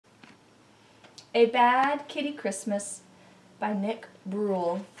A Bad Kitty Christmas by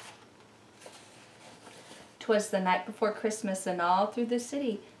Bruel. 'Twas the night before Christmas, and all through the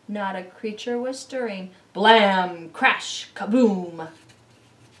city not a creature was stirring. Blam! Crash! Kaboom!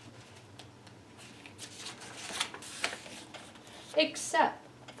 Except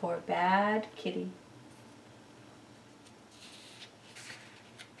for Bad Kitty.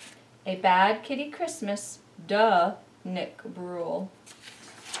 A Bad Kitty Christmas, duh, Bruel.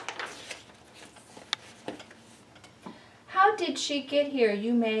 How did she get here,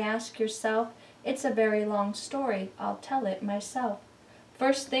 you may ask yourself? It's a very long story, I'll tell it myself.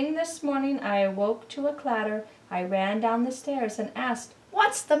 First thing this morning I awoke to a clatter. I ran down the stairs and asked,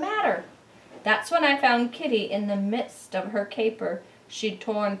 "What's the matter?" That's when I found Kitty in the midst of her caper. She'd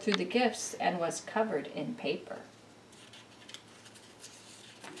torn through the gifts and was covered in paper.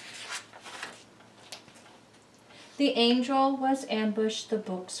 The angel was ambushed, the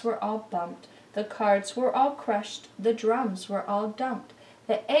books were all bumped, the cards were all crushed, the drums were all dumped.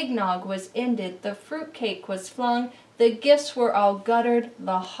 The eggnog was ended, the fruitcake was flung, the gifts were all guttered,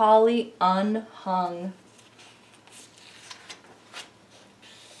 the holly unhung.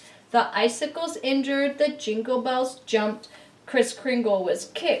 The icicles injured, the jingle bells jumped, Kris Kringle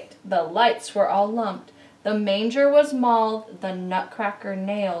was kicked, the lights were all lumped. The manger was mauled, the nutcracker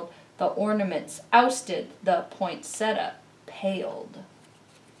nailed, the ornaments ousted, the poinsettia paled.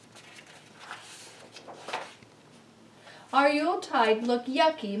 Our Yuletide looked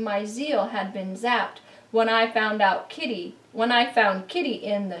yucky, my zeal had been zapped when I found Kitty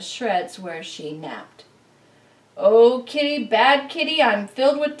in the shreds where she napped. Oh, Kitty, bad Kitty, I'm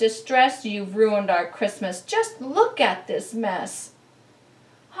filled with distress, you've ruined our Christmas, just look at this mess.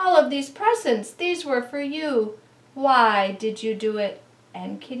 All of these presents, these were for you. Why did you do it?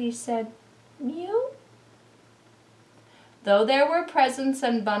 And Kitty said, "Mew?" Though there were presents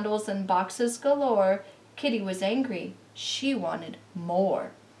and bundles and boxes galore, Kitty was angry. She wanted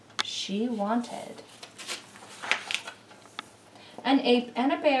more. She wanted an ape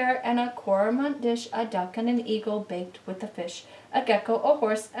and a bear and a cormorant dish, a duck and an eagle baked with a fish, a gecko, a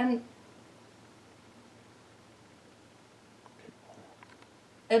horse, an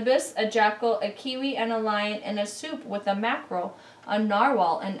ibis, a jackal, a kiwi, and a lion, and a soup with a mackerel, a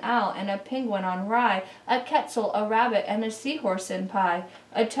narwhal, an owl, and a penguin on rye, a quetzal, a rabbit, and a seahorse in pie,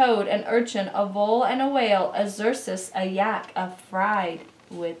 a toad, an urchin, a vole, and a whale, a xerxes, a yak fried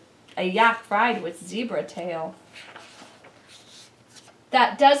with zebra tail.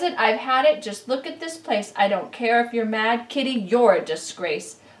 That does it, I've had it, just look at this place. I don't care if you're mad, Kitty, you're a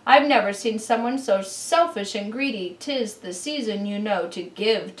disgrace. I've never seen someone so selfish and greedy. 'Tis the season, you know, to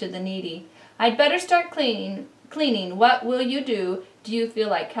give to the needy. I'd better start cleaning. What will you do? Do you feel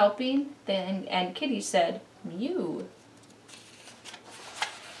like helping? And Kitty said, "Mew."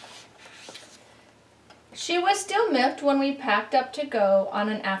 She was still miffed when we packed up to go on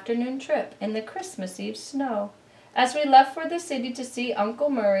an afternoon trip in the Christmas Eve snow. As we left for the city to see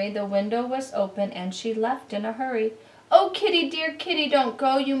Uncle Murray, the window was open and she left in a hurry. "Oh, Kitty, dear Kitty, don't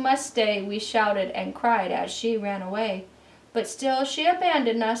go, you must stay," we shouted and cried as she ran away. But still she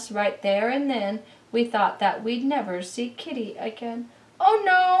abandoned us right there and then. We thought that we'd never see Kitty again. "Oh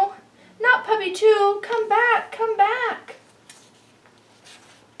no, not puppy too, come back, come back."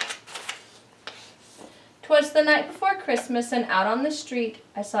 'Twas the night before Christmas, and out on the street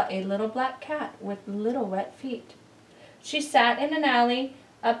I saw a little black cat with little wet feet. She sat in an alley,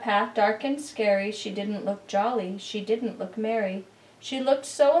 a path dark and scary. She didn't look jolly, she didn't look merry. She looked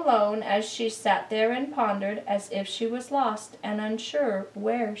so alone as she sat there and pondered, as if she was lost and unsure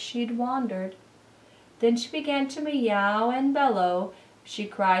where she'd wandered. Then she began to meow and bellow. She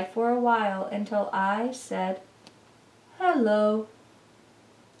cried for a while until I said, "Hello."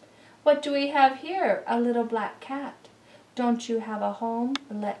 "What do we have here? A little black cat. Don't you have a home?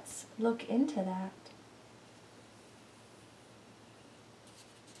 Let's look into that."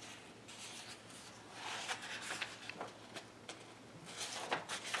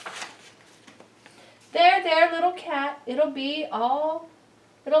 There, little cat, it'll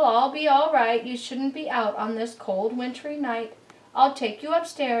all be all right. You shouldn't be out on this cold wintry night. I'll take you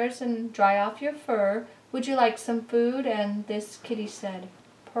upstairs and dry off your fur. Would you like some food? And this Kitty said,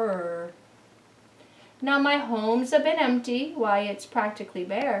 "Purr." Now my home's a bit empty, why it's practically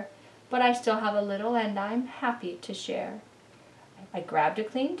bare, but I still have a little and I'm happy to share. I grabbed a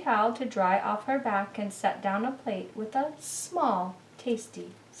clean towel to dry off her back and set down a plate with a small,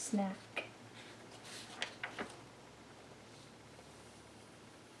 tasty snack.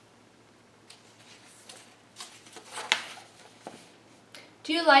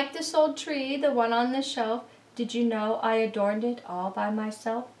 Do you like this old tree, the one on the shelf? Did you know I adorned it all by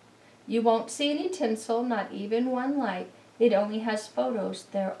myself? You won't see any tinsel, not even one light. It only has photos.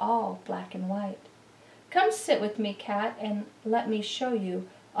 They're all black and white. Come sit with me, Cat, and let me show you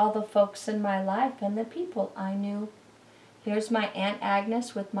all the folks in my life and the people I knew. Here's my Aunt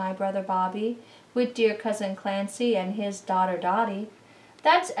Agnes with my brother Bobby, with dear cousin Clancy and his daughter Dottie.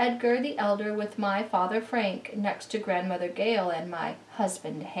 That's Edgar the elder with my father Frank, next to grandmother Gail and my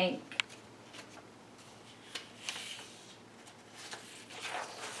husband Hank.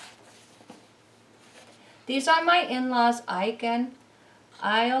 These are my in-laws Ike and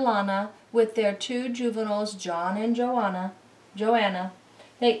Iolana with their two juveniles John and Joanna.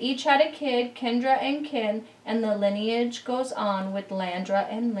 They each had a kid, Kendra and Ken, and the lineage goes on with Landra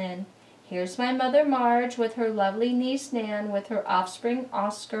and Lynn. Here's my mother Marge with her lovely niece Nan, with her offspring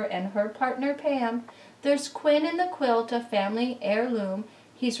Oscar and her partner Pam. There's Quinn in the quilt, a family heirloom.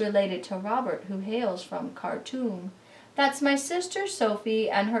 He's related to Robert, who hails from Khartoum. That's my sister Sophie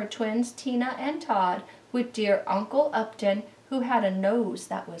and her twins Tina and Todd, with dear Uncle Upton, who had a nose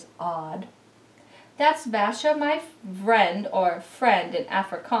that was odd. That's Vasha, my friend, or friend in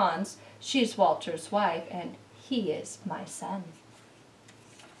Afrikaans. She's Walter's wife, and he is my son.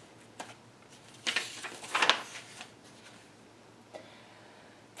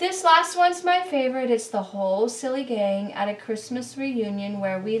 This last one's my favorite. It's the whole silly gang at a Christmas reunion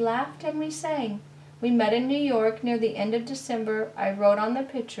where we laughed and we sang. We met in New York near the end of December. I wrote on the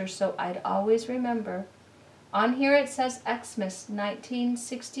picture so I'd always remember. On here it says Xmas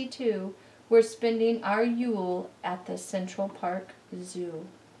 1962. We're spending our Yule at the Central Park Zoo.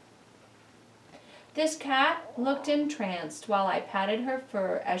 This cat looked entranced while I patted her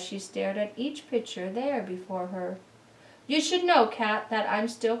fur as she stared at each picture there before her. You should know, Cat, that I'm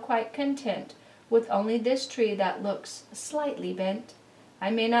still quite content with only this tree that looks slightly bent. I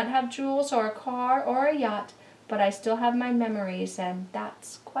may not have jewels or a car or a yacht, but I still have my memories, and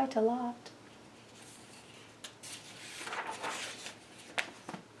that's quite a lot.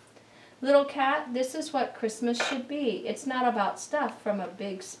 Little cat, this is what Christmas should be. It's not about stuff from a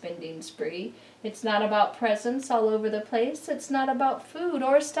big spending spree. It's not about presents all over the place. It's not about food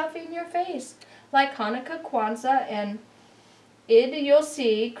or stuffing your face. Like Hanukkah, Kwanzaa, and Eid, you'll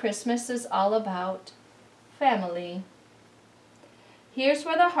see, Christmas is all about family. Here's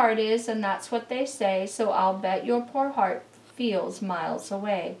where the heart is, and that's what they say, so I'll bet your poor heart feels miles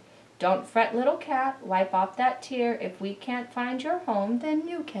away. Don't fret, little cat, wipe off that tear. If we can't find your home, then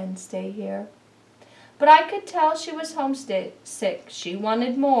you can stay here. But I could tell she was homesick. She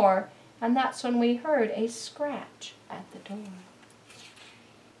wanted more, and that's when we heard a scratch at the door.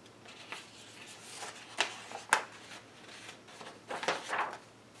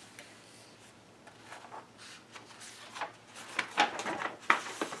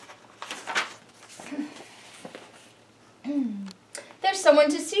 There's someone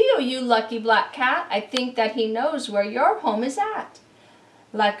to see you, you lucky black cat. I think that he knows where your home is at.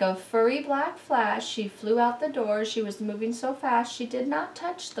 Like a furry black flash, she flew out the door. She was moving so fast she did not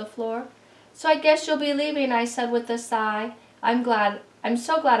touch the floor. So I guess you'll be leaving, I said with a sigh. I'm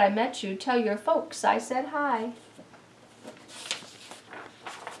so glad I met you. Tell your folks I said hi.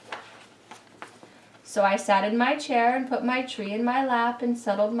 So I sat in my chair and put my tree in my lap and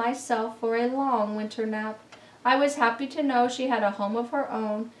settled myself for a long winter nap. I was happy to know she had a home of her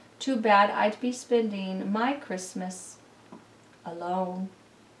own. Too bad I'd be spending my Christmas alone.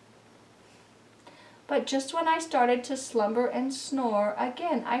 But just when I started to slumber and snore,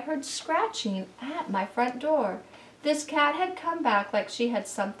 again I heard scratching at my front door. This cat had come back like she had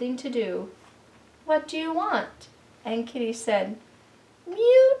something to do. What do you want? And Kitty said,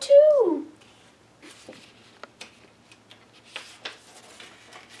 Mew too.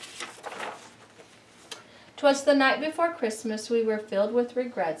 'Twas the night before Christmas. We were filled with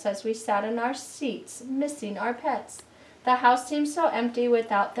regrets as we sat in our seats, missing our pets. The house seemed so empty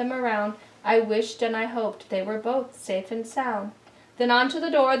without them around. I wished and I hoped they were both safe and sound. Then onto the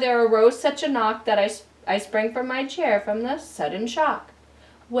door there arose such a knock that I sprang from my chair from the sudden shock.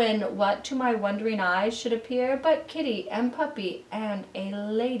 When what to my wondering eyes should appear but Kitty and Puppy and a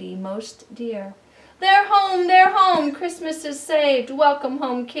lady most dear. They're home, Christmas is saved. Welcome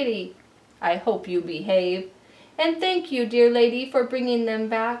home, Kitty. I hope you behave. And thank you, dear lady, for bringing them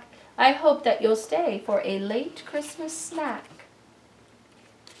back. I hope that you'll stay for a late Christmas snack.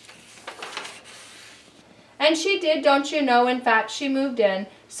 And she did, don't you know, in fact, she moved in.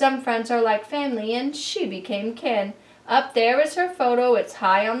 Some friends are like family, and she became kin. Up there is her photo, it's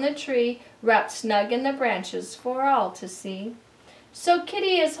high on the tree, wrapped snug in the branches for all to see. So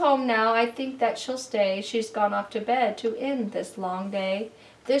Kitty is home now, I think that she'll stay. She's gone off to bed to end this long day.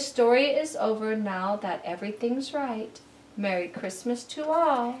 This story is over now that everything's right. Merry Christmas to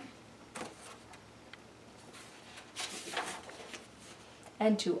all.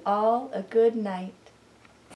 and to all a good night.